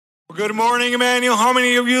Good morning, Emmanuel. How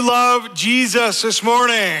many of you love Jesus this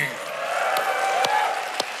morning?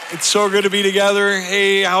 It's so good to be together.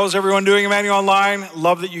 Hey, how's everyone doing, Emmanuel Online?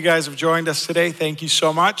 Love that you guys have joined us today. Thank you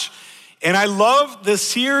so much. And I love the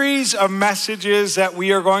series of messages that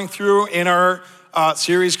we are going through in our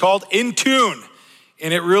series called In Tune.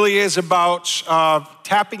 And it really is about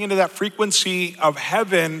tapping into that frequency of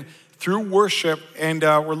heaven through worship. And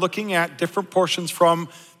we're looking at different portions from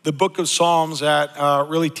the book of Psalms that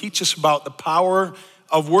really teach us about the power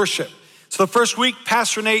of worship. So the first week,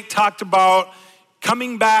 Pastor Nate talked about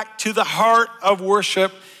coming back to the heart of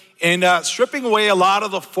worship and stripping away a lot of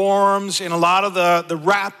the forms and a lot of the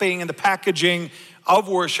wrapping and the packaging of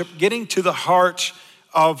worship, getting to the heart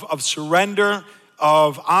of surrender,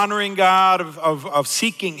 of honoring God, of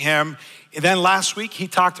seeking Him. And then last week, he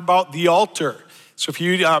talked about the altar. So if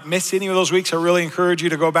you missed any of those weeks, I really encourage you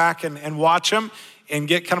to go back and watch them and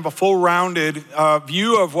get kind of a full rounded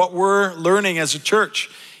view of what we're learning as a church.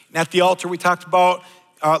 And at the altar, we talked about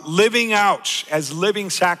living out as living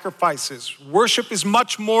sacrifices. Worship is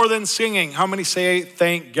much more than singing. How many say,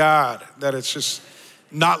 thank God, that it's just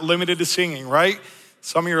not limited to singing, right?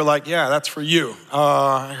 Some of you are like, yeah, that's for you.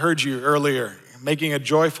 I heard you earlier making a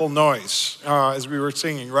joyful noise as we were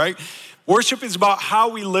singing, right? Worship is about how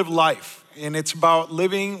we live life, and it's about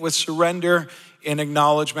living with surrender and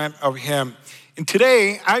acknowledgement of Him. And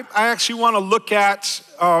today, I actually want to look at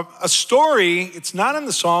a story. It's not in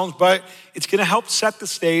the Psalms, but it's going to help set the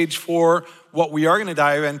stage for what we are going to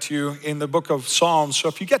dive into in the book of Psalms. So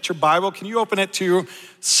if you get your Bible, can you open it to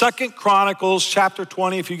 2 Chronicles chapter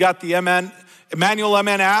 20? If you got the Emmanuel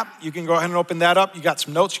MN app, you can go ahead and open that up. You got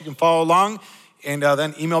some notes, you can follow along, and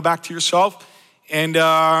then email back to yourself. And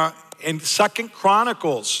in 2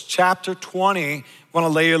 Chronicles chapter 20, I want to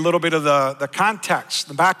lay a little bit of the context,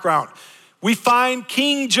 the background. We find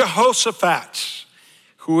King Jehoshaphat,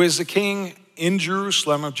 who is the king in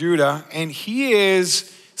Jerusalem of Judah, and he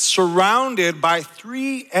is surrounded by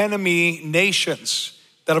 3 enemy nations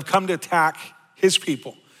that have come to attack his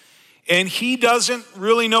people. And he doesn't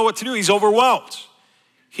really know what to do. He's overwhelmed.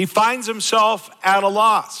 He finds himself at a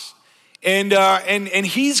loss. And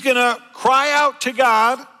he's gonna cry out to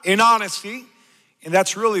God in honesty, and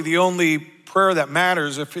that's really the only prayer that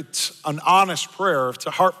matters. If it's an honest prayer, if it's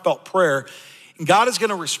a heartfelt prayer, and God is going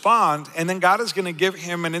to respond, and then God is going to give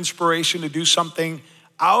him an inspiration to do something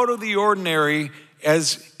out of the ordinary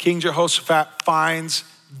as King Jehoshaphat finds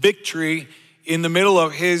victory in the middle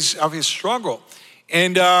of his struggle.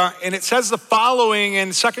 And it says the following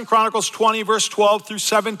in 2 Chronicles 20, verse 12 through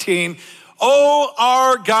 17, "O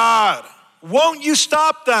our God, won't you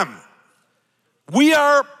stop them? We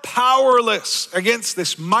are powerless against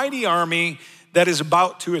this mighty army that is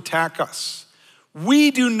about to attack us.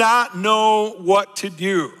 We do not know what to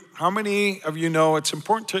do." How many of you know it's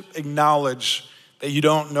important to acknowledge that you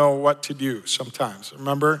don't know what to do sometimes?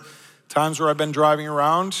 Remember times where I've been driving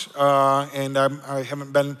around and I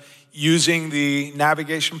haven't been using the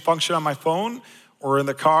navigation function on my phone or in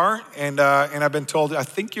the car, and I've been told, I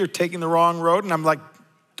think you're taking the wrong road. And I'm like,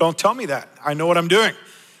 don't tell me that. I know what I'm doing.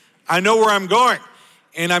 I know where I'm going,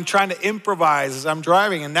 and I'm trying to improvise as I'm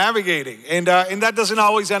driving and navigating, and that doesn't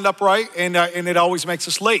always end up right, and it always makes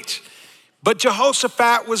us late. But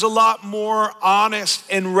Jehoshaphat was a lot more honest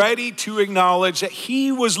and ready to acknowledge that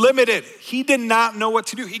he was limited. He did not know what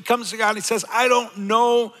to do. He comes to God and he says, I don't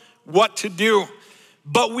know what to do,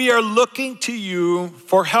 but we are looking to you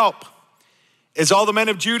for help. As all the men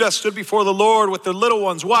of Judah stood before the Lord with their little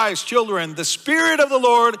ones, wives, children, the Spirit of the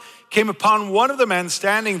Lord came upon one of the men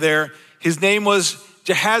standing there. His name was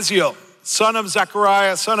Jehaziel, son of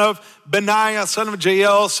Zechariah, son of Benaiah, son of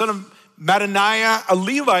Jael, son of Mattaniah, a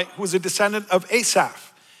Levite who was a descendant of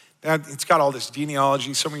Asaph. Now, it's got all this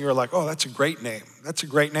genealogy. Some of you are like, oh, that's a great name. That's a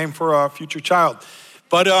great name for a future child.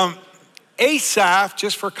 But Asaph,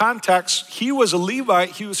 just for context, he was a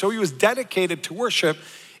Levite. He was dedicated to worship.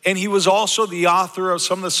 And he was also the author of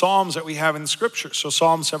some of the Psalms that we have in Scripture. So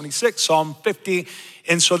Psalm 76, Psalm 50.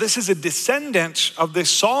 And so this is a descendant of this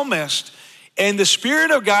psalmist. And the Spirit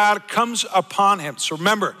of God comes upon him. So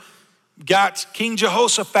remember, got King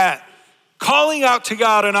Jehoshaphat calling out to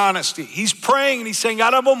God in honesty. He's praying and he's saying,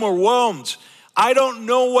 God, I'm overwhelmed. I don't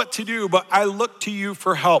know what to do, but I look to you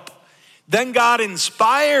for help. Then God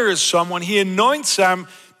inspires someone. He anoints them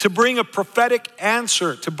to bring a prophetic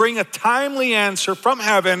answer, to bring a timely answer from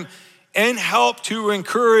heaven and help to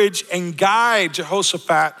encourage and guide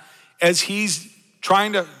Jehoshaphat as he's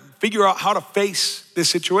trying to figure out how to face this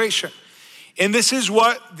situation. And this is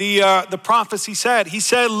what the prophecy said. He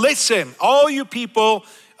said, listen, all you people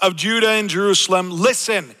of Judah and Jerusalem,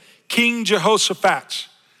 listen, King Jehoshaphat.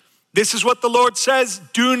 This is what the Lord says,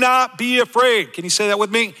 do not be afraid. Can you say that with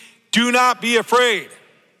me? Do not be afraid.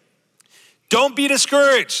 Don't be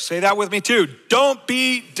discouraged. Say that with me too. Don't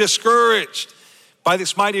be discouraged by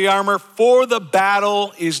this mighty armor, for the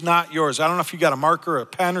battle is not yours. I don't know if you got a marker or a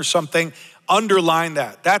pen or something. Underline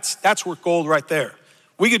that. That's worth gold right there.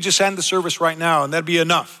 We could just end the service right now and that'd be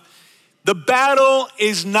enough. The battle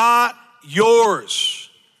is not yours.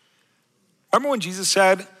 Remember when Jesus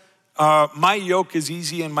said, my yoke is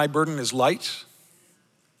easy and my burden is light?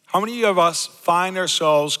 How many of us find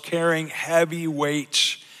ourselves carrying heavy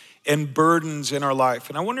weights and burdens in our life?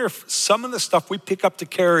 And I wonder if some of the stuff we pick up to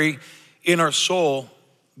carry in our soul,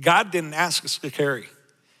 God didn't ask us to carry.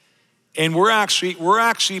 And we're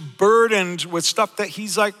actually burdened with stuff that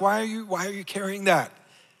he's like, why are you carrying that?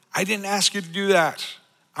 I didn't ask you to do that.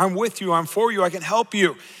 I'm with you, I'm for you, I can help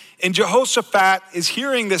you. And Jehoshaphat is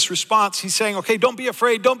hearing this response. He's saying, okay, don't be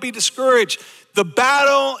afraid, don't be discouraged. The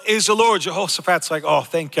battle is the Lord. Jehoshaphat's like, oh,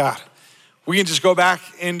 thank God. We can just go back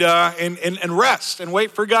and rest and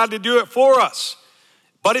wait for God to do it for us.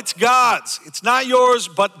 But it's God's. It's not yours,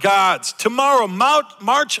 but God's. Tomorrow,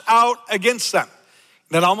 march out against them.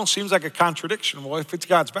 That almost seems like a contradiction. Well, if it's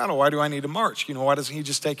God's battle, why do I need to march? Why doesn't he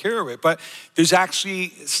just take care of it? But there's actually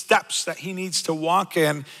steps that he needs to walk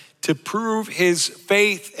in to prove his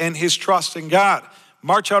faith and his trust in God.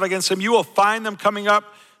 March out against them. You will find them coming up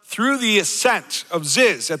through the ascent of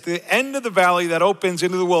Ziz at the end of the valley that opens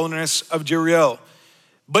into the wilderness of Jeriel.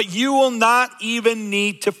 But you will not even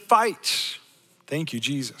need to fight. Thank you,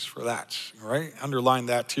 Jesus, for that, right? Underline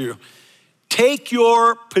that too. Take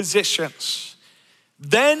your positions.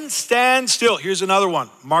 Then stand still. Here's another one.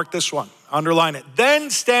 Mark this one. Underline it. Then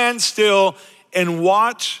stand still and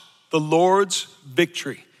watch the Lord's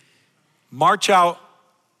victory. March out,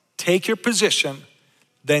 take your position,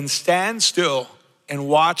 then stand still and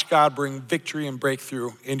watch God bring victory and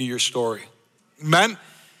breakthrough into your story. Amen?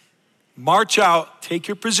 March out, take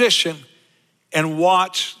your position, and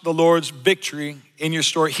watch the Lord's victory in your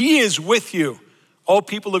story. He is with you, all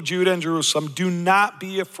people of Judah and Jerusalem. Do not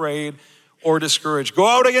be afraid or discouraged. Go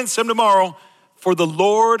out against them tomorrow, for the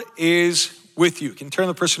Lord is with you. You can turn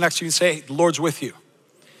to the person next to you and say, the Lord's with you.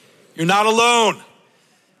 You're not alone.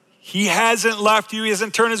 He hasn't left you. He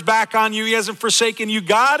hasn't turned his back on you. He hasn't forsaken you.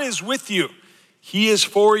 God is with you. He is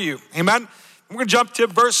for you. Amen. We're going to jump to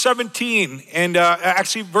verse 17 and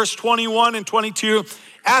actually verse 21 and 22.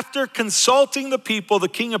 After consulting the people, the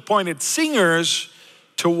king appointed singers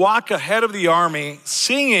to walk ahead of the army,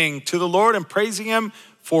 singing to the Lord and praising him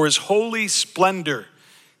for his holy splendor.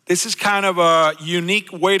 This is kind of a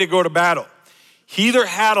unique way to go to battle. He either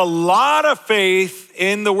had a lot of faith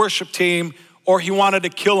in the worship team or he wanted to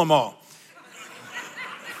kill them all.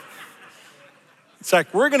 It's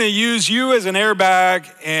like, we're going to use you as an airbag,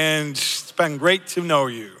 and it's been great to know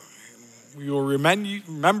you. We will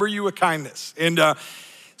remember you with kindness. And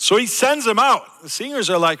so he sends them out. The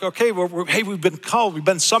singers are like, okay, hey, we've been called. We've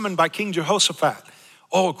been summoned by King Jehoshaphat.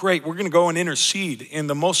 Oh, great. We're going to go and intercede in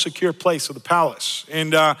the most secure place of the palace.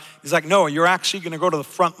 And he's like, no, you're actually going to go to the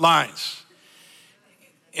front lines.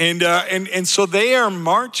 And so they are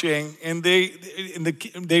marching, and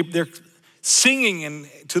they're singing and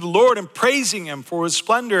to the Lord and praising him for his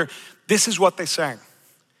splendor. This is what they sang.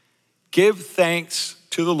 Give thanks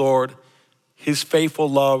to the Lord. His faithful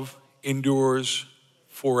love endures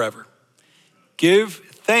forever. Give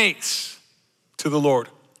thanks to the Lord.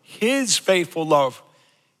 His faithful love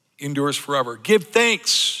endures forever. Give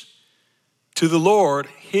thanks to the Lord.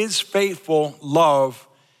 His faithful love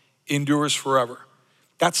endures forever.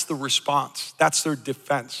 That's the response. That's their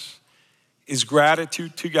defense, is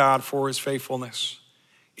gratitude to God for his faithfulness.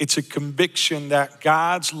 It's a conviction that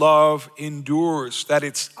God's love endures, that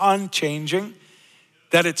it's unchanging,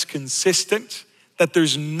 that it's consistent, that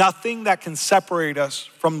there's nothing that can separate us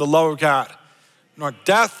from the love of God. Not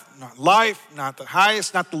death, not life, not the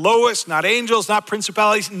highest, not the lowest, not angels, not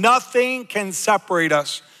principalities. Nothing can separate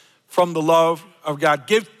us from the love of God.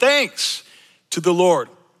 Give thanks to the Lord.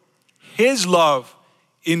 His love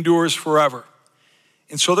endures forever.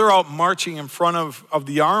 And so they're out marching in front of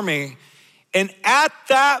the army. And at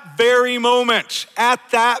that very moment,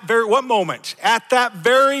 what moment? At that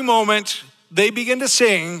very moment, they begin to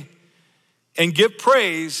sing and give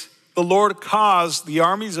praise. The Lord caused the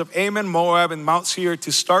armies of Ammon, Moab, and Mount Seir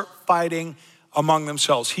to start fighting among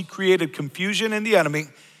themselves. He created confusion in the enemy,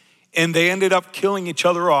 and they ended up killing each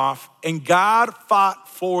other off. And God fought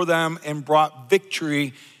for them and brought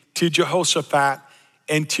victory to Jehoshaphat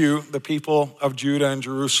and to the people of Judah and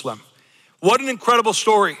Jerusalem. What an incredible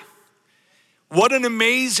story. What an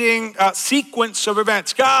amazing sequence of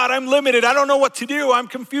events. God, I'm limited. I don't know what to do. I'm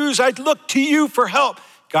confused. I look to you for help.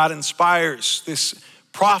 God inspires this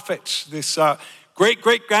prophet, this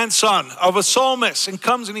great-great-grandson of a psalmist, and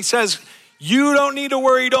comes and he says, you don't need to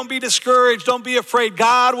worry, don't be discouraged, don't be afraid.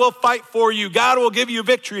 God will fight for you. God will give you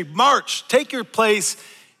victory. March, take your place,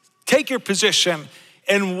 take your position,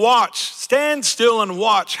 and watch. Stand still and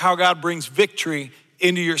watch how God brings victory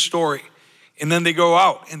into your story. And then they go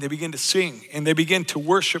out and they begin to sing and they begin to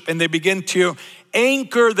worship and they begin to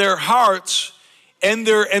anchor their hearts and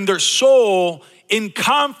their soul in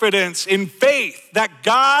confidence, in faith that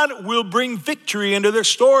God will bring victory into their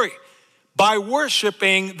story. By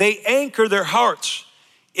worshiping, they anchor their hearts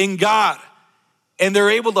in God and they're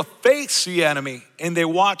able to face the enemy and they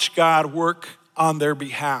watch God work on their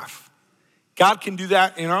behalf. God can do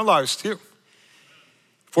that in our lives too.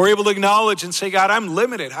 If we're able to acknowledge and say, God, I'm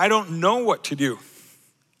limited. I don't know what to do.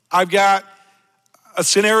 I've got a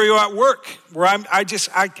scenario at work where I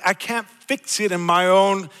can't fix it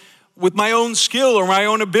with my own skill or my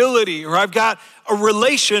own ability, or I've got a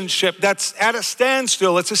relationship that's at a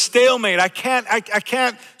standstill. It's a stalemate. I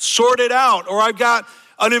can't sort it out, or I've got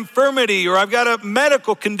an infirmity, or I've got a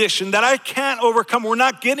medical condition that I can't overcome. We're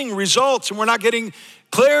not getting results and we're not getting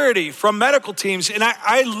clarity from medical teams. And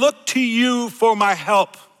I look to you for my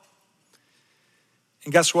help.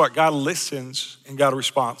 And guess what? God listens and God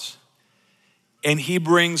responds. And he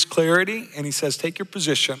brings clarity and he says, take your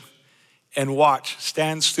position and watch,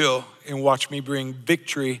 stand still and watch me bring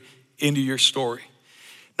victory into your story.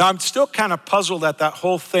 Now, I'm still kind of puzzled at that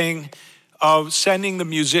whole thing of sending the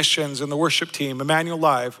musicians and the worship team, Emmanuel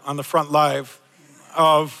Live, on the front live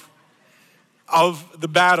of the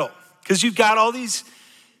battle. Because you've got all these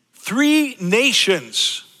 3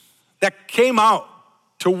 nations that came out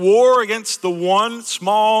to war against the one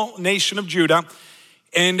small nation of Judah.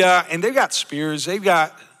 And they've got spears, they've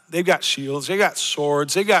got shields, they've got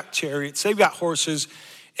swords, they've got chariots, they've got horses.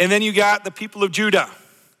 And then you got the people of Judah.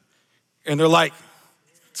 And they're like,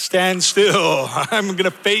 stand still. I'm going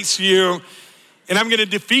to face you and I'm going to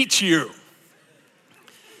defeat you.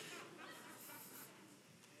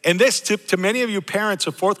 And this, to many of you parents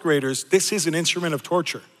of 4th graders, this is an instrument of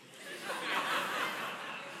torture.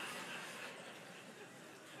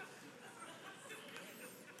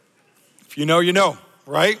 If you know, you know,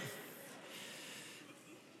 right?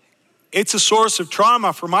 It's a source of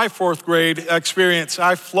trauma for my 4th grade experience.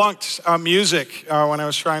 I flunked music when I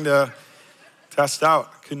was trying to test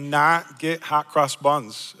out. Could not get hot cross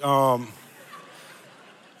buns.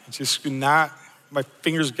 Just could not, my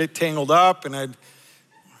fingers get tangled up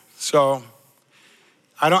so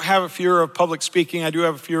I don't have a fear of public speaking. I do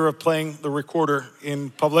have a fear of playing the recorder in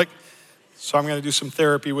public. So I'm gonna do some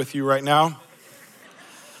therapy with you right now.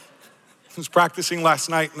 I was practicing last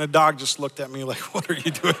night and the dog just looked at me like, what are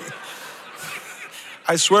you doing?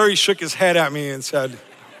 I swear he shook his head at me and said,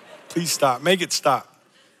 please stop, make it stop.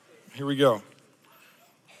 Here we go.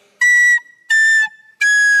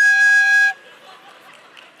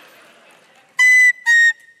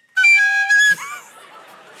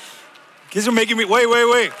 Kids are making me,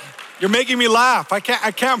 wait. You're making me laugh. I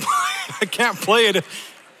can't play it.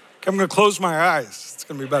 I'm gonna close my eyes. It's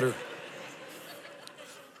gonna be better.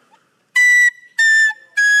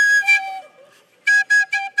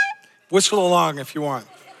 Whistle along if you want.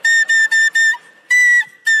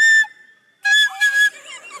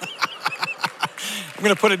 I'm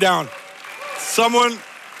gonna put it down. Someone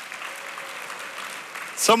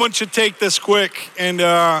should take this quick, and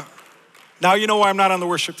now you know why I'm not on the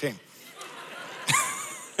worship team.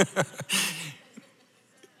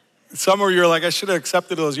 Some of you are like, I should have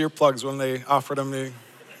accepted those earplugs when they offered them to me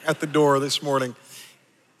at the door this morning.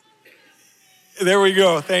 There we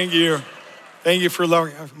go, thank you. Thank you for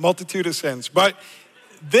loving a multitude of sins. But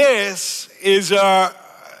this is a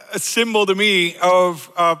symbol to me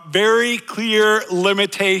of a very clear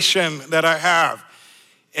limitation that I have.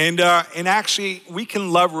 And actually, we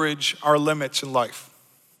can leverage our limits in life.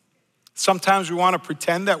 Sometimes we want to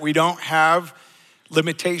pretend that we don't have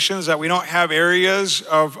limitations, that we don't have areas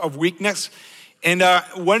of weakness. And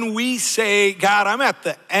when we say, God, I'm at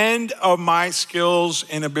the end of my skills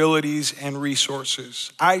and abilities and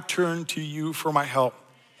resources, I turn to you for my help.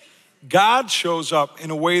 God shows up in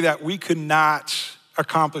a way that we could not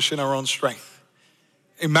accomplish in our own strength.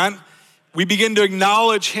 Amen? We begin to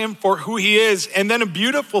acknowledge him for who he is. And then a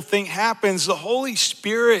beautiful thing happens. The Holy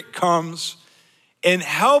Spirit comes and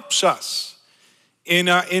helps us in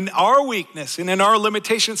our weakness and in our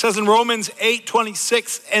limitation. It says in Romans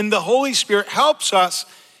 8:26, and the Holy Spirit helps us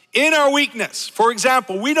in our weakness. For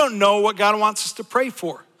example, we don't know what God wants us to pray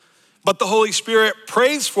for, but the Holy Spirit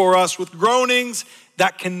prays for us with groanings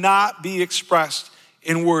that cannot be expressed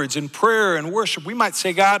in words. In prayer and worship, we might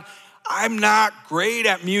say, God, I'm not great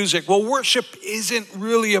at music. Well, worship isn't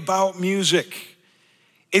really about music.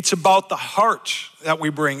 It's about the heart that we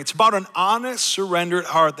bring. It's about an honest, surrendered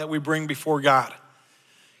heart that we bring before God.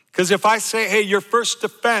 Because if I say, hey, your first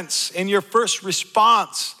defense and your first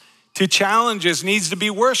response to challenges needs to be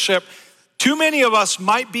worship, too many of us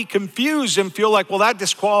might be confused and feel like, well, that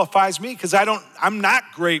disqualifies me because I'm not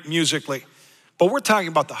great musically. But we're talking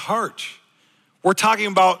about the heart. We're talking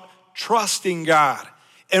about trusting God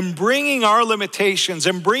and bringing our limitations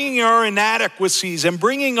and bringing our inadequacies and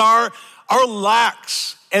bringing our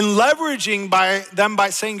lacks and leveraging them by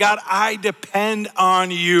saying, God, I depend on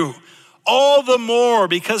you. All the more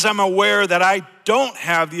because I'm aware that I don't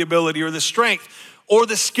have the ability or the strength or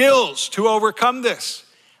the skills to overcome this.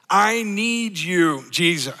 I need you,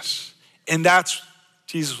 Jesus. And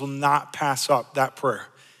Jesus will not pass up that prayer.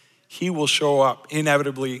 He will show up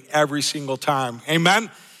inevitably every single time. Amen?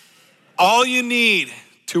 All you need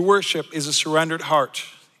to worship is a surrendered heart.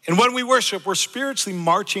 And when we worship, we're spiritually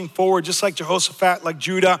marching forward, just like Jehoshaphat, like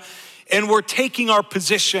Judah, and we're taking our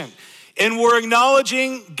position. And we're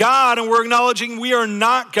acknowledging God, and we're acknowledging we are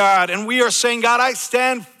not God. And we are saying, God, I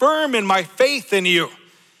stand firm in my faith in you.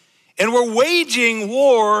 And we're waging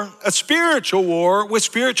war, a spiritual war, with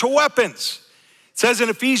spiritual weapons. It says in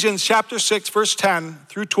Ephesians chapter 6, verse 10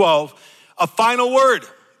 through 12, a final word: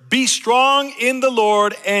 be strong in the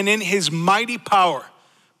Lord and in his mighty power.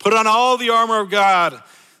 Put on all the armor of God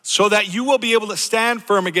so that you will be able to stand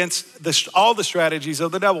firm against all the strategies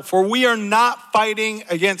of the devil. For we are not fighting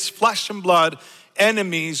against flesh and blood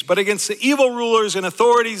enemies, but against the evil rulers and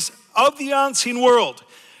authorities of the unseen world,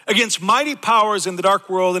 against mighty powers in the dark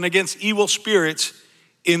world, and against evil spirits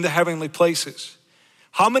in the heavenly places.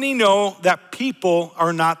 How many know that people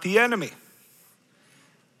are not the enemy?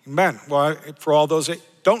 Amen. Well, for all those that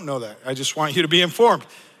don't know that, I just want you to be informed.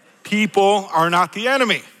 People are not the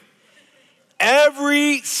enemy.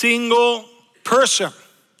 Every single person,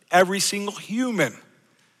 every single human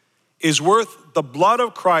is worth the blood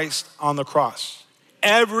of Christ on the cross.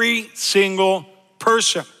 Every single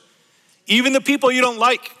person. Even the people you don't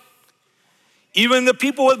like. Even the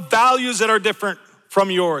people with values that are different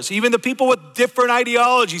from yours. Even the people with different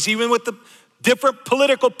ideologies. Even with the different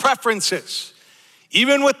political preferences.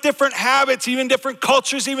 Even with different habits, even different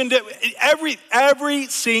cultures, every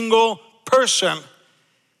single person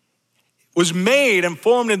was made and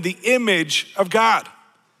formed in the image of God.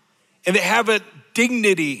 And they have a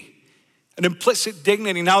dignity, an implicit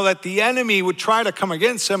dignity. Now that the enemy would try to come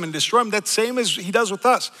against them and destroy them, that's the same as he does with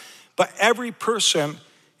us. But every person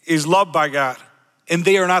is loved by God, and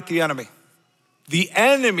they are not the enemy. The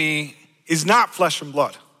enemy is not flesh and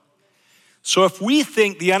blood. So if we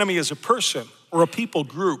think the enemy is a person or a people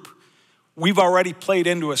group, we've already played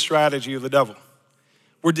into a strategy of the devil.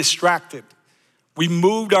 We're distracted. We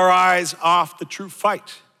moved our eyes off the true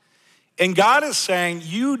fight. And God is saying,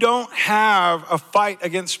 you don't have a fight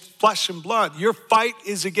against flesh and blood. Your fight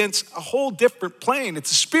is against a whole different plane.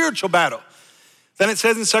 It's a spiritual battle. Then it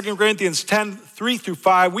says in 2 Corinthians 10, 3 through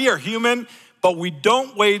 5, we are human, but we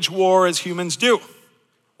don't wage war as humans do.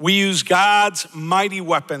 We use God's mighty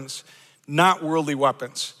weapons, not worldly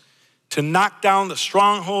weapons, to knock down the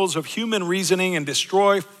strongholds of human reasoning and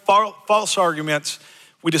destroy false arguments.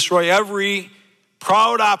 We destroy every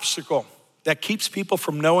proud obstacle that keeps people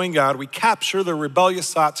from knowing God. We capture their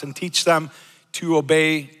rebellious thoughts and teach them to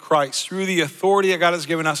obey Christ through the authority that God has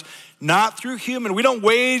given us, not through human. We don't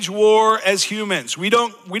wage war as humans. We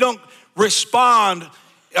don't respond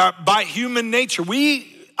by human nature.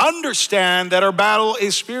 We understand that our battle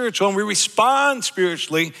is spiritual, and we respond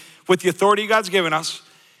spiritually with the authority God's given us.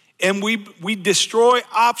 And we destroy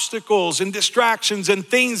obstacles and distractions and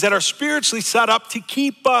things that are spiritually set up to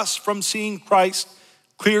keep us from seeing Christ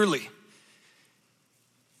clearly.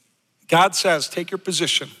 God says, take your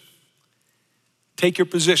position. Take your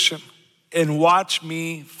position and watch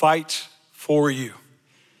me fight for you.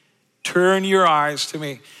 Turn your eyes to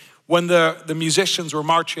me. When the musicians were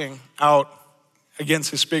marching out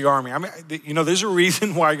against this big army, there's a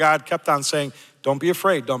reason why God kept on saying, don't be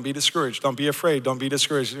afraid, don't be discouraged, don't be afraid, don't be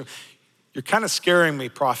discouraged. You're kind of scaring me,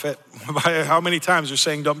 prophet, by how many times you're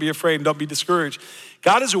saying don't be afraid and don't be discouraged.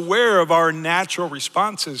 God is aware of our natural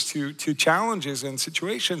responses to challenges and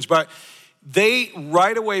situations, but they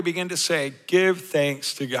right away begin to say, give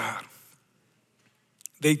thanks to God.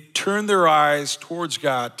 They turn their eyes towards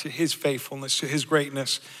God, to his faithfulness, to his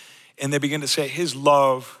greatness, and they begin to say, his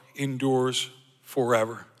love endures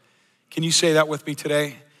forever. Can you say that with me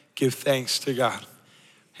today? Give thanks to God.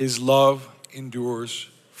 His love endures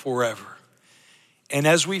forever. And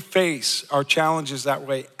as we face our challenges that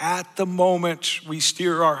way, at the moment we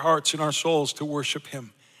steer our hearts and our souls to worship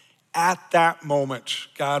him. at that moment,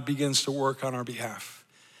 God begins to work on our behalf.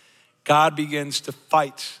 God begins to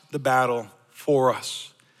fight the battle for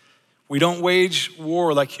us. We don't wage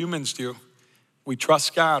war like humans do. We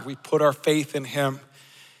trust God. We put our faith in him.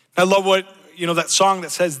 I love that song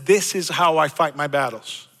that says, "This is how I fight my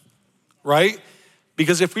battles," right?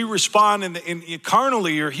 Because if we respond in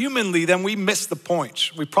carnally or humanly, then we miss the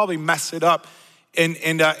point. We probably mess it up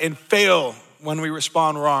and fail when we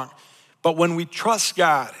respond wrong. But when we trust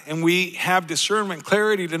God and we have discernment,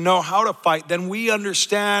 clarity to know how to fight, then we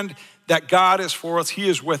understand that God is for us, he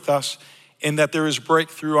is with us, and that there is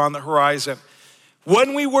breakthrough on the horizon.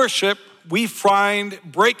 When we worship, we find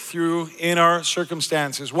breakthrough in our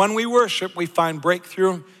circumstances. When we worship, we find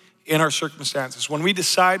breakthrough in our circumstances. When we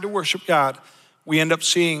decide to worship God, we end up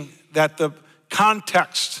seeing that the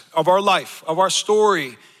context of our life, of our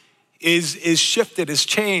story, is shifted, is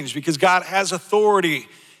changed, because God has authority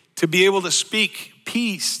to be able to speak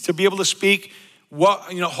peace, to be able to speak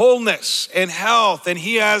wholeness and health, and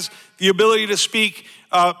he has the ability to speak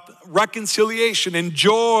reconciliation and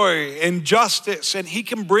joy and justice, and he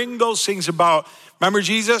can bring those things about. Remember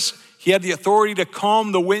Jesus? He had the authority to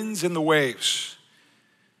calm the winds and the waves.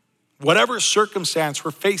 Whatever circumstance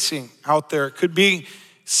we're facing out there, it could be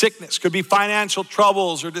sickness, could be financial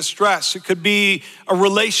troubles or distress, it could be a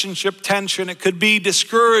relationship tension, it could be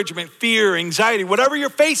discouragement, fear, anxiety, whatever you're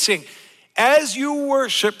facing. As you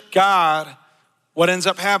worship God, what ends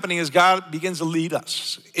up happening is God begins to lead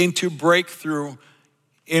us into breakthrough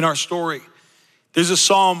in our story. There's a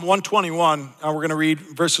Psalm 121, we're going to read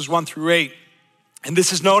verses 1 through 8, and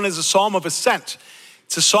this is known as a Psalm of Ascent.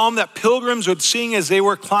 It's a psalm that pilgrims would sing as they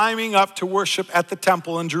were climbing up to worship at the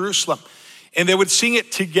temple in Jerusalem. And they would sing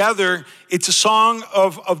it together. It's a song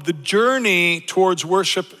of the journey towards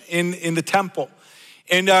worship in the temple.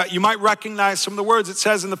 And you might recognize some of the words. It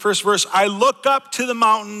says in the first verse, "I look up to the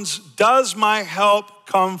mountains. Does my help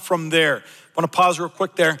come from there?" I want to pause real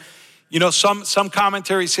quick there. Some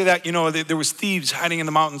commentaries say that, there was thieves hiding in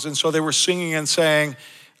the mountains. And so they were singing and saying,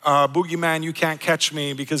 "Boogeyman, you can't catch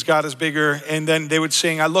me because God is bigger." And then they would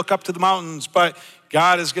sing, "I look up to the mountains, but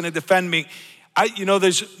God is going to defend me."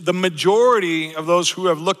 There's the majority of those who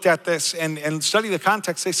have looked at this and study the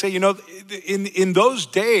context. They say, in those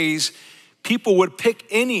days, people would pick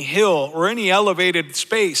any hill or any elevated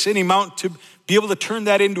space, any mountain, to be able to turn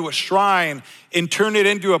that into a shrine and turn it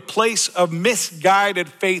into a place of misguided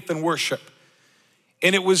faith and worship.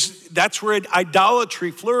 And that's where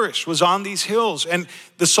idolatry flourished, was on these hills. And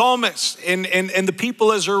the psalmist and the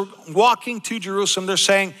people, as they're walking to Jerusalem, they're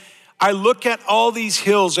saying, "I look at all these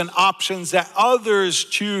hills and options that others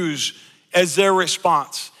choose as their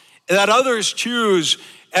response, that others choose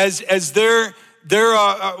as their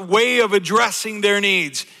way of addressing their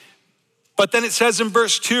needs." But then it says in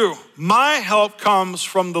verse 2, "My help comes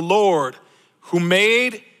from the Lord who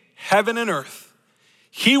made heaven and earth.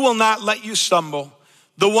 He will not let you stumble.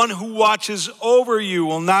 The one who watches over you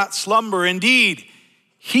will not slumber. Indeed,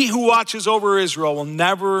 he who watches over Israel will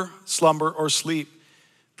never slumber or sleep.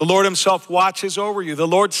 The Lord himself watches over you. The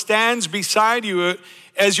Lord stands beside you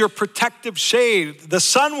as your protective shade. The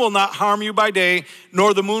sun will not harm you by day,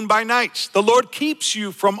 nor the moon by night. The Lord keeps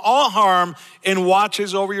you from all harm and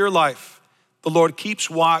watches over your life. The Lord keeps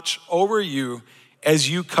watch over you as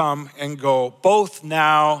you come and go, both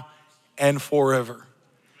now and forever.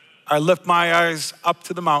 I lift my eyes up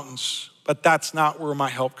to the mountains, but that's not where my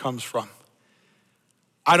help comes from.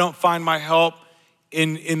 I don't find my help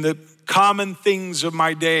in the common things of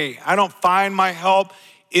my day. I don't find my help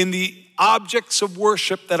in the objects of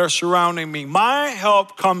worship that are surrounding me. My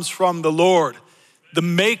help comes from the Lord, the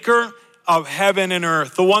maker of heaven and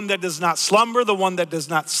earth, the one that does not slumber, the one that does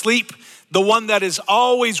not sleep, the one that is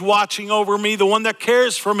always watching over me, the one that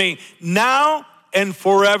cares for me now and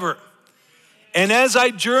forever. And as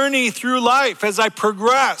I journey through life, as I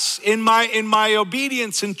progress in my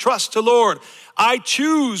obedience and trust to Lord, I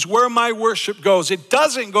choose where my worship goes. It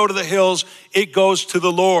doesn't go to the hills, it goes to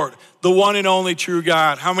the Lord, the one and only true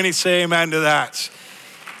God. How many say amen to that?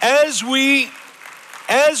 As we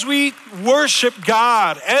worship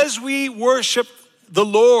God, as we worship the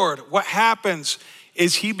Lord, what happens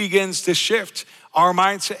is he begins to shift our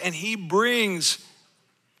mindset and he brings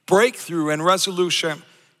breakthrough and resolution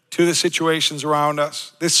to the situations around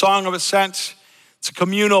us. This song of ascent, it's a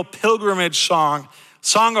communal pilgrimage song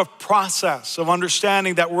of process, of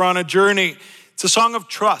understanding that we're on a journey. It's a song of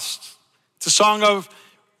trust. It's a song of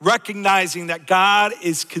recognizing that God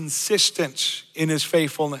is consistent in his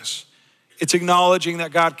faithfulness. It's acknowledging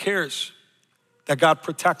that God cares, that God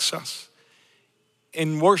protects us.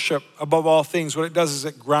 In worship, above all things, what it does is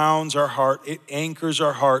it grounds our heart. It anchors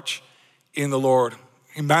our heart in the Lord.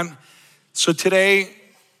 Amen. So today,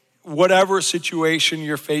 whatever situation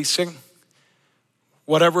you're facing,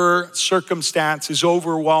 whatever circumstance is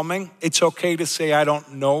overwhelming, it's okay to say, I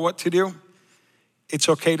don't know what to do. It's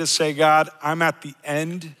okay to say, God, I'm at the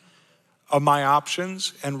end of my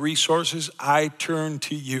options and resources. I turn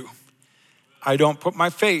to you. I don't put my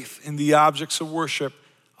faith in the objects of worship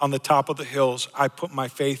on the top of the hills. I put my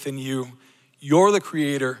faith in you. You're the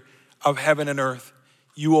creator of heaven and earth.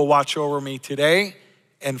 You will watch over me today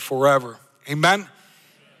and forever. Amen.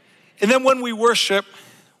 And then when we worship,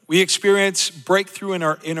 we experience breakthrough in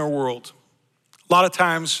our inner world. A lot of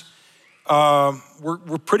times,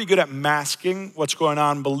 we're pretty good at masking what's going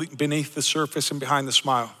on beneath the surface and behind the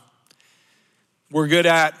smile. We're good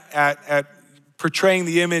at portraying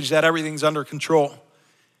the image that everything's under control,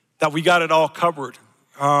 that we got it all covered.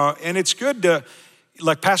 And it's good to,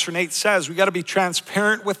 like Pastor Nate says, we got to be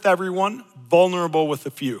transparent with everyone, vulnerable with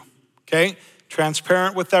a few, okay?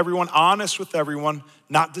 Transparent with everyone, honest with everyone,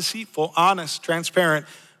 not deceitful, honest, transparent,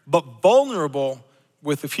 but vulnerable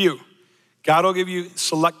with a few. God will give you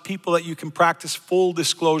select people that you can practice full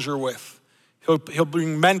disclosure with. He'll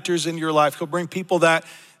bring mentors into your life. He'll bring people that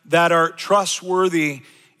are trustworthy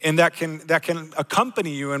and that can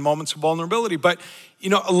accompany you in moments of vulnerability. But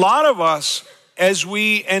a lot of us, as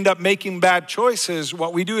we end up making bad choices,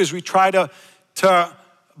 what we do is we try to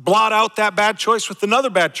blot out that bad choice with another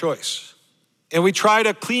bad choice. And we try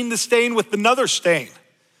to clean the stain with another stain.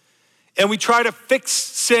 And we try to fix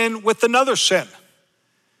sin with another sin.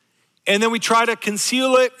 And then we try to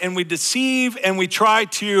conceal it, and we deceive, and we try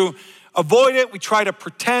to avoid it. We try to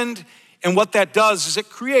pretend. And what that does is it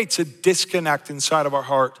creates a disconnect inside of our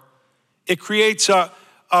heart. It creates a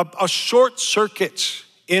short circuit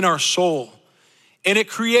in our soul. And it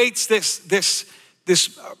creates this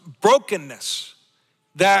brokenness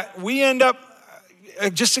that we end up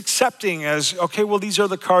just accepting as, okay, well, these are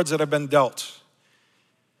the cards that have been dealt.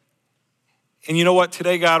 And you know what?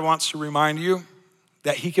 Today, God wants to remind you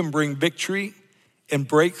that he can bring victory and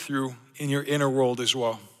breakthrough in your inner world as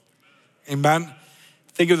well. Amen.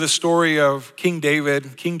 Think of the story of King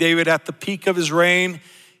David. King David at the peak of his reign,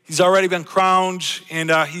 he's already been crowned,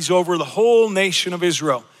 and he's over the whole nation of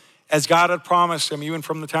Israel, as God had promised him, even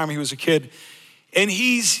from the time he was a kid. And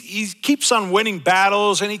he keeps on winning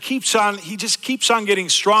battles, and he just keeps on getting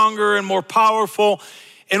stronger and more powerful.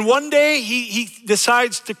 And one day he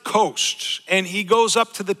decides to coast, and he goes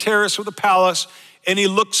up to the terrace of the palace, and he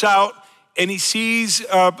looks out, and he sees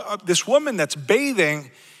this woman that's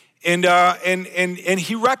bathing, and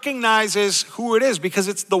he recognizes who it is because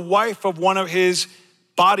it's the wife of one of his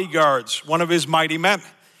bodyguards, one of his mighty men.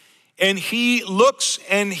 And he looks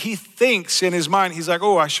and he thinks in his mind, he's like,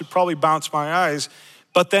 oh, I should probably bounce my eyes.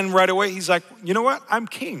 But then right away, he's like, you know what? I'm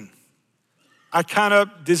king. I kind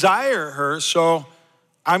of desire her, so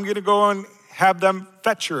I'm going to go and have them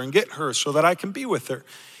fetch her and get her so that I can be with her.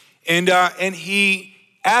 And he,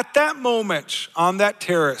 at that moment on that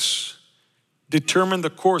terrace, determined the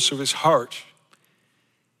course of his heart.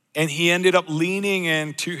 And he ended up leaning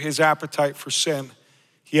into his appetite for sin.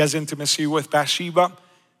 He has intimacy with Bathsheba.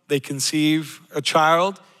 They conceive a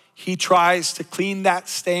child. He tries to clean that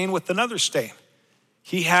stain with another stain.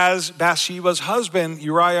 He has Bathsheba's husband,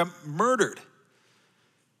 Uriah, murdered.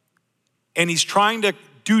 And he's trying to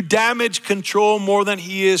do damage control more than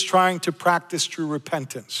he is trying to practice true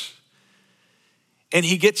repentance. And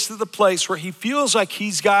he gets to the place where he feels like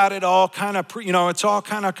he's got it all kind of, it's all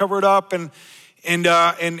kind of covered up and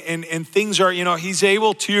things are, he's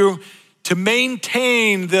able to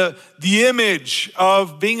maintain the image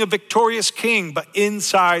of being a victorious king, but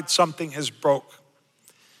inside something has broke.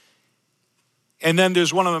 And then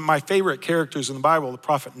there's one of my favorite characters in the Bible, the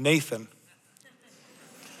prophet Nathan.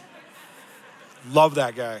 Love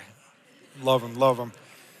that guy. Love him.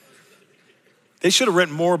 They should have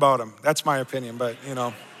written more about him. That's my opinion, but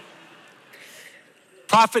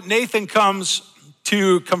Prophet Nathan comes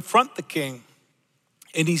to confront the king,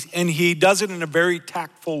 and he does it in a very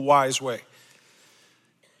tactful, wise way.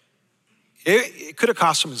 It could have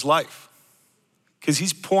cost him his life because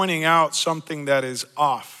he's pointing out something that is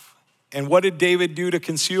off. And what did David do to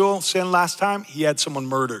conceal sin last time? He had someone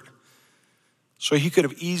murdered. So he could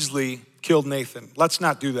have easily killed Nathan. Let's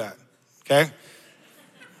not do that, okay?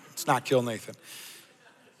 Let's not kill Nathan.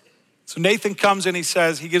 So Nathan comes and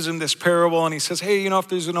he gives him this parable and he says, hey, if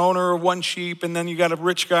there's an owner of one sheep and then you got a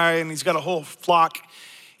rich guy and he's got a whole flock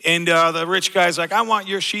and the rich guy's like, I want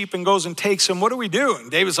your sheep, and goes and takes them. What do we do?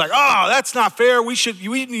 And David's like, oh, that's not fair. We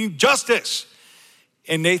need justice.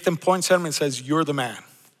 And Nathan points at him and says, you're the man.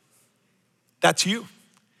 That's you.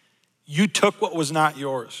 You took what was not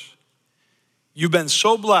yours. You've been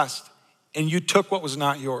so blessed and you took what was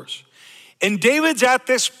not yours. And David's at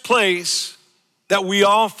this place that we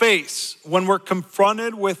all face when we're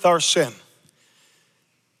confronted with our sin.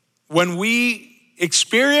 When we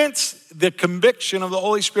experience the conviction of the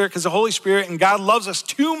Holy Spirit, because the Holy Spirit and God loves us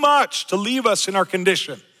too much to leave us in our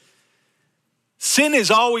condition. Sin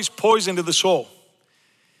is always poison to the soul.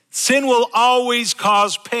 Sin will always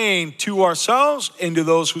cause pain to ourselves and to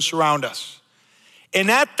those who surround us. And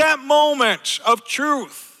at that moment of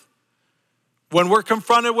truth, when we're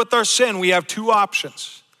confronted with our sin, we have two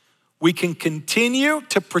options. We can continue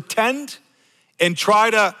to pretend and try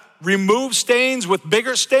to remove stains with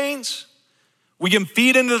bigger stains. We can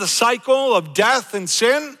feed into the cycle of death and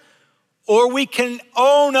sin, or we can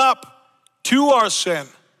own up to our sin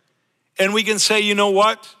and we can say, you know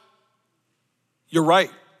what? You're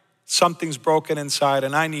right. Something's broken inside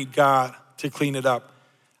and I need God to clean it up.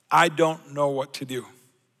 I don't know what to do.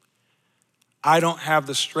 I don't have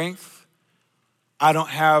the strength. I don't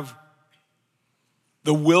have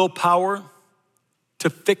the willpower to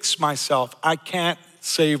fix myself. I can't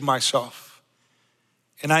save myself.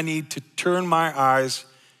 And I need to turn my eyes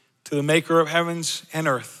to the maker of heavens and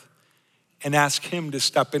earth and ask him to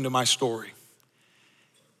step into my story.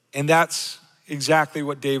 And that's exactly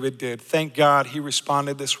what David did. Thank God he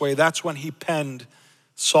responded this way. That's when he penned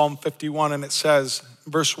Psalm 51, and it says,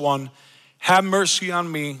 verse 1, have mercy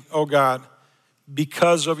on me, O God,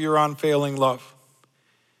 because of your unfailing love.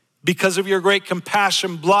 Because of your great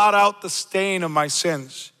compassion, blot out the stain of my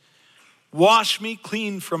sins. Wash me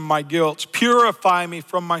clean from my guilt. Purify me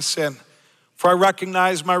from my sin. For I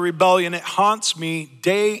recognize my rebellion. It haunts me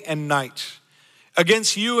day and night.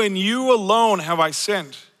 Against you and you alone have I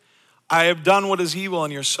sinned. I have done what is evil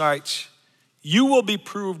in your sight. You will be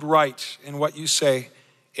proved right in what you say,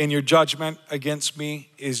 and your judgment against me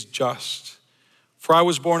is just. For I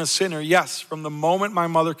was born a sinner, yes, from the moment my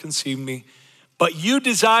mother conceived me. But you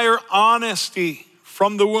desire honesty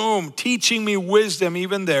from the womb, teaching me wisdom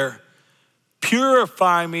even there.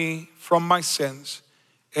 Purify me from my sins,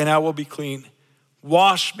 and I will be clean.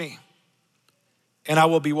 Wash me, and I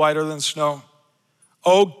will be whiter than snow.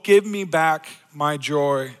 Oh, give me back my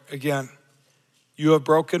joy again. You have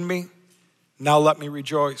broken me. Now let me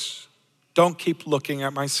rejoice. Don't keep looking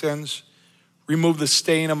at my sins. Remove the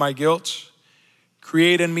stain of my guilt.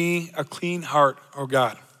 Create in me a clean heart, O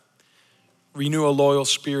God. Renew a loyal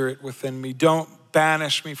spirit within me. Don't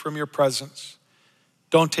banish me from your presence.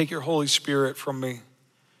 Don't take your Holy Spirit from me.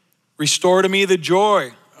 Restore to me the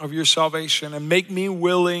joy of your salvation and make me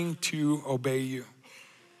willing to obey you.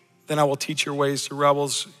 Then I will teach your ways to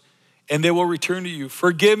rebels and they will return to you.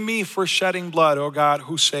 Forgive me for shedding blood, O God,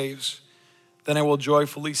 who saves. Then I will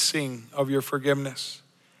joyfully sing of your forgiveness.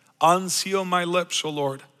 Unseal my lips, O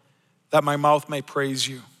Lord, that my mouth may praise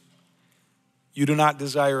you. You do not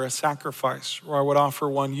desire a sacrifice, or I would offer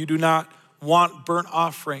one. You do not want burnt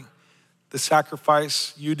offering. The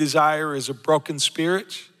sacrifice you desire is a broken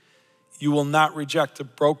spirit. You will not reject a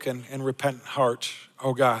broken and repentant heart,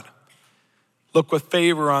 O God. Look with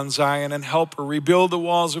favor on Zion and help her rebuild the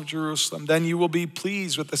walls of Jerusalem. Then you will be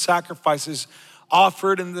pleased with the sacrifices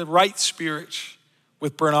offered in the right spirit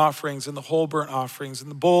with burnt offerings and the whole burnt offerings. And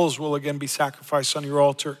the bulls will again be sacrificed on your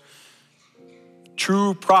altar.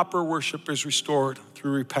 True, proper worship is restored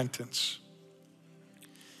through repentance.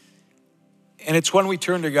 And it's when we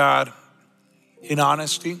turn to God in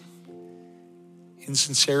honesty, in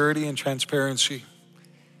sincerity and transparency.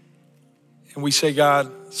 And we say,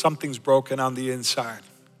 God, something's broken on the inside.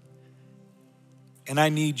 And I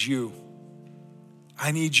need you.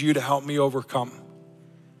 I need you to help me overcome.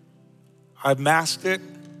 I've masked it.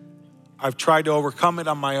 I've tried to overcome it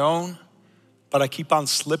on my own, but I keep on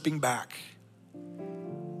slipping back.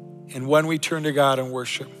 And when we turn to God and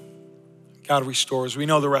worship, God restores. We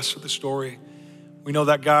know the rest of the story. We know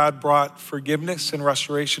that God brought forgiveness and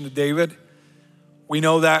restoration to David. We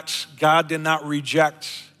know that God did not reject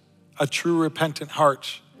a true repentant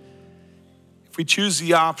heart. If we choose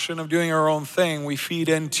the option of doing our own thing, we feed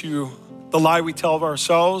into the lie we tell of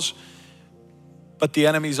ourselves, but the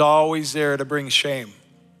enemy's always there to bring shame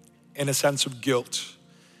and a sense of guilt.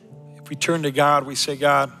 If we turn to God, we say,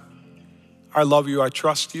 God, I love you, I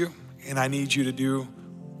trust you, and I need you to do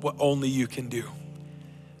what only you can do.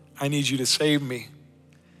 I need you to save me,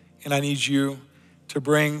 and I need you to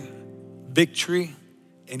bring victory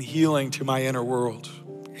and healing to my inner world.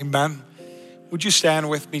 Amen. Would you stand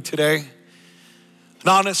with me today? An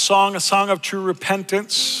honest song, a song of true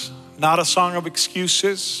repentance, not a song of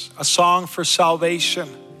excuses, a song for salvation.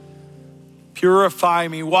 Purify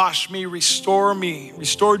me, wash me,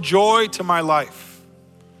 restore joy to my life.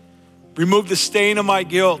 Remove the stain of my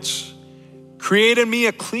guilt. Create in me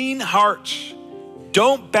a clean heart.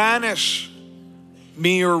 Don't banish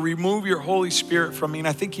me or remove your Holy Spirit from me. And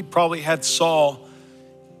I think he probably had Saul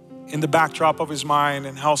in the backdrop of his mind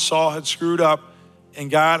and how Saul had screwed up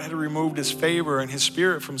and God had removed his favor and his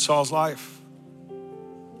spirit from Saul's life.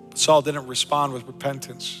 But Saul didn't respond with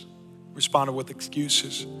repentance, responded with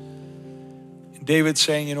excuses. And David's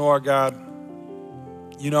saying, you know what, God,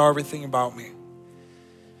 you know everything about me.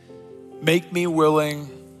 Make me willing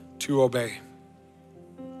to obey.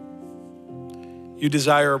 You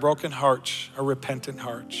desire a broken heart, a repentant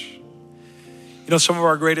heart. You know, some of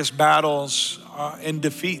our greatest battles and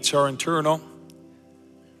defeats are internal,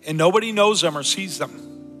 and nobody knows them or sees them.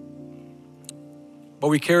 But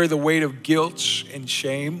we carry the weight of guilt and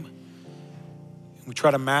shame. And we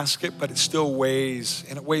try to mask it, but it still weighs,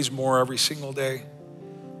 and it weighs more every single day.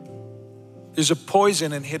 There's a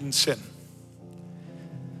poison in hidden sin.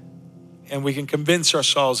 And we can convince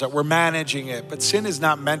ourselves that we're managing it, but sin is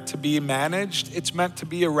not meant to be managed. It's meant to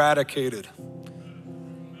be eradicated.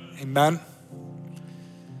 Amen.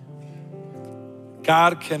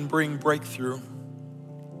 God can bring breakthrough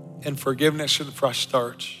and forgiveness and fresh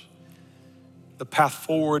start. The path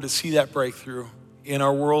forward to see that breakthrough in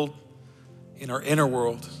our world, in our inner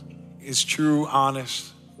world, is true,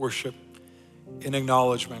 honest worship and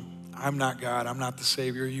acknowledgement. I'm not God. I'm not the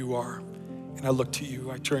Savior. You are. And I look to you.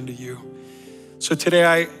 I turn to you. So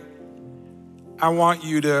today, I want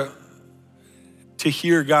you to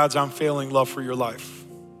hear God's unfailing love for your life.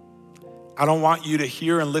 I don't want you to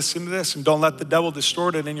hear and listen to this, and don't let the devil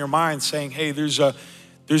distort it in your mind saying, hey,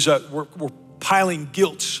 we're piling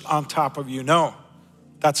guilt on top of you. No,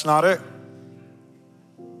 that's not it.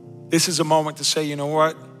 This is a moment to say, you know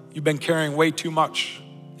what? You've been carrying way too much,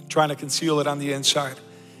 trying to conceal it on the inside.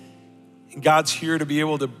 And God's here to be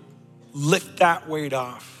able to lift that weight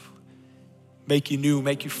off. Make you new,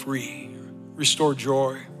 make you free, restore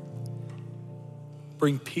joy,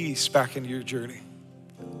 bring peace back into your journey,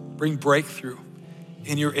 bring breakthrough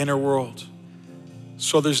in your inner world.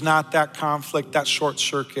 So there's not that conflict, that short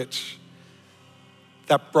circuit,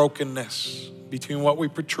 that brokenness between what we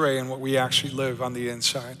portray and what we actually live on the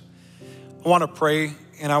inside. I want to pray,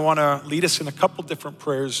 and I want to lead us in a couple different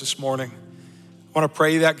prayers this morning. I want to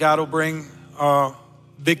pray that God will bring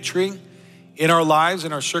victory in our lives,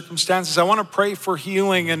 in our circumstances. I want to pray for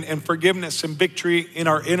healing and forgiveness and victory in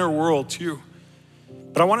our inner world too.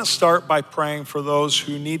 But I want to start by praying for those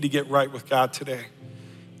who need to get right with God today.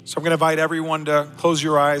 So I'm going to invite everyone to close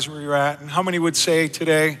your eyes where you're at. And how many would say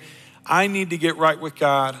today, I need to get right with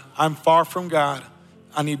God. I'm far from God.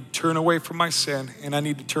 I need to turn away from my sin, and I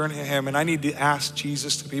need to turn to him, and I need to ask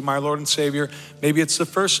Jesus to be my Lord and Savior. Maybe it's the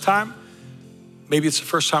first time. Maybe it's the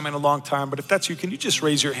first time in a long time, but if that's you, can you just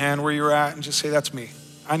raise your hand where you're at and just say, that's me.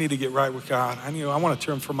 I need to get right with God. I want to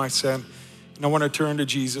turn from my sin, and I want to turn to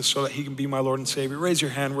Jesus so that he can be my Lord and Savior. Raise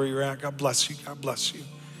your hand where you're at. God bless you. God bless you.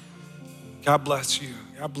 God bless you.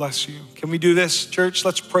 God bless you. Can we do this, church?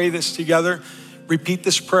 Let's pray this together. Repeat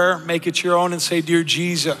this prayer. Make it your own and say, dear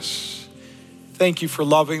Jesus, thank you for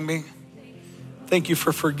loving me. Thank you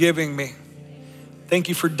for forgiving me. Thank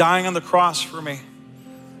you for dying on the cross for me,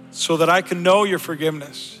 so that I can know your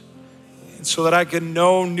forgiveness and so that I can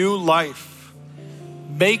know new life.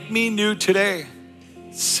 Make me new today.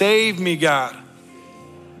 Save me, God.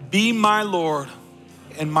 Be my Lord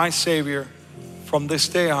and my Savior from this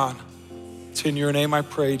day on. It's in your name I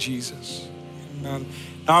pray, Jesus. Amen.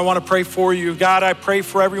 Now I want to pray for you. God, I pray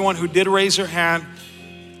for everyone who did raise their hand.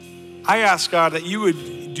 I ask, God, that you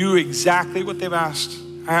would do exactly what they've asked.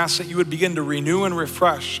 I ask that you would begin to renew and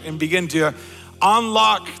refresh and begin to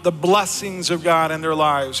unlock the blessings of God in their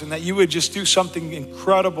lives, and that you would just do something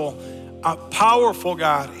incredible, powerful,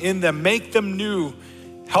 God, in them. Make them new.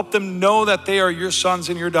 Help them know that they are your sons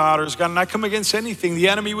and your daughters, God. And I come against anything the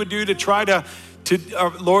enemy would do to try to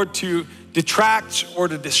Lord, to detract or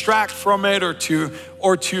to distract from it or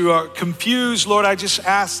to confuse. Lord, I just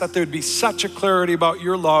ask that there would be such a clarity about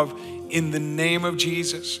your love in the name of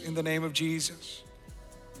Jesus, in the name of Jesus.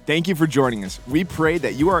 Thank you for joining us. We pray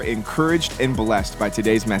that you are encouraged and blessed by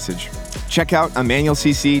today's message. Check out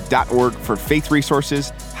emmanuelcc.org for faith resources,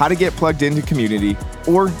 how to get plugged into community,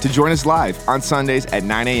 or to join us live on Sundays at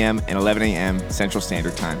 9 a.m. and 11 a.m. Central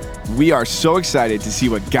Standard Time. We are so excited to see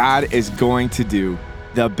what God is going to do.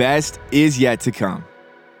 The best is yet to come.